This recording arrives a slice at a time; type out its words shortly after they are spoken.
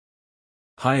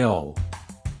Hi all.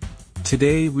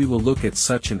 Today we will look at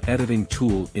such an editing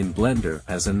tool in Blender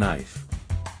as a knife.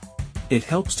 It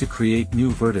helps to create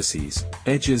new vertices,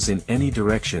 edges in any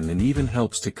direction, and even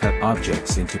helps to cut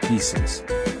objects into pieces.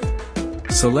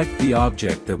 Select the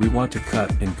object that we want to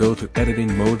cut and go to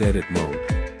Editing Mode, Edit Mode.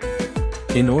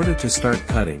 In order to start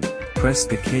cutting, press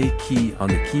the K key on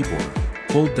the keyboard,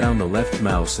 hold down the left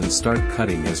mouse and start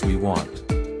cutting as we want.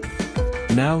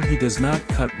 Now he does not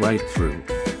cut right through,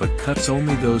 but cuts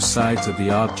only those sides of the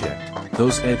object,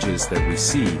 those edges that we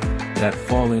see, that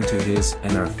fall into his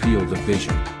and our field of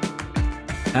vision.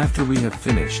 After we have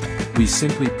finished, we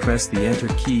simply press the Enter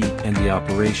key and the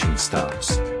operation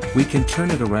stops. We can turn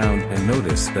it around and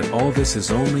notice that all this is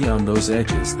only on those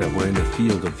edges that were in the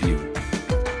field of view.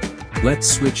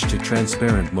 Let's switch to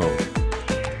transparent mode.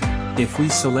 If we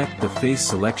select the face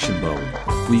selection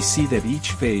mode, we see that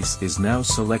each face is now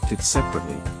selected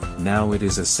separately. Now it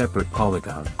is a separate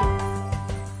polygon.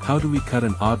 How do we cut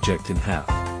an object in half?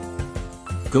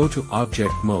 Go to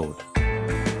Object Mode.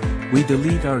 We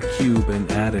delete our cube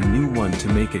and add a new one to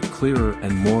make it clearer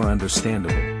and more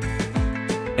understandable.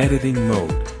 Editing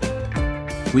Mode.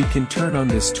 We can turn on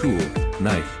this tool,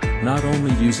 Knife, not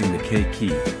only using the K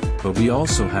key, but we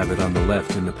also have it on the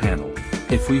left in the panel.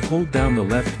 If we hold down the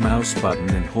left mouse button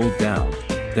and hold down,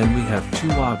 then we have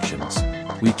two options.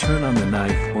 We turn on the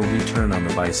knife or we turn on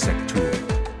the bisect tool.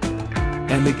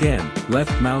 And again,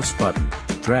 left mouse button,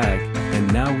 drag,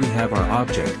 and now we have our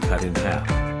object cut in half.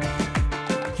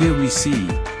 Here we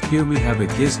have a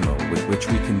gizmo with which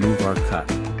we can move our cut.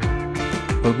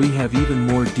 But we have even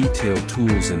more detailed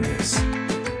tools in this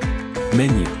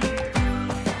menu.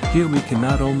 Here we can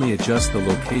not only adjust the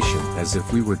location as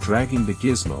if we were dragging the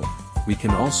gizmo, we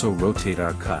can also rotate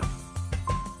our cut.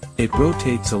 It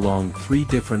rotates along 3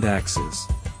 different axes.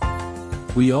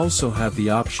 We also have the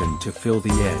option to fill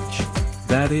the edge.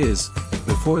 That is,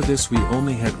 before this we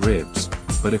only had ribs,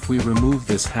 but if we remove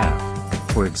this half,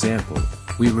 for example,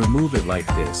 we remove it like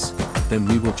this, then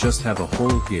we will just have a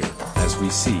hole here, as we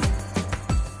see.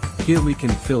 Here we can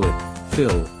fill,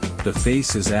 the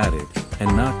face is added,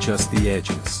 and not just the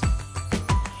edges.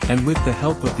 And with the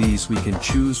help of these we can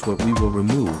choose what we will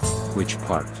remove, which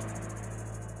part.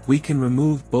 We can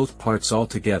remove both parts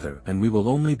altogether and we will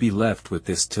only be left with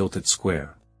this tilted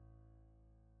square.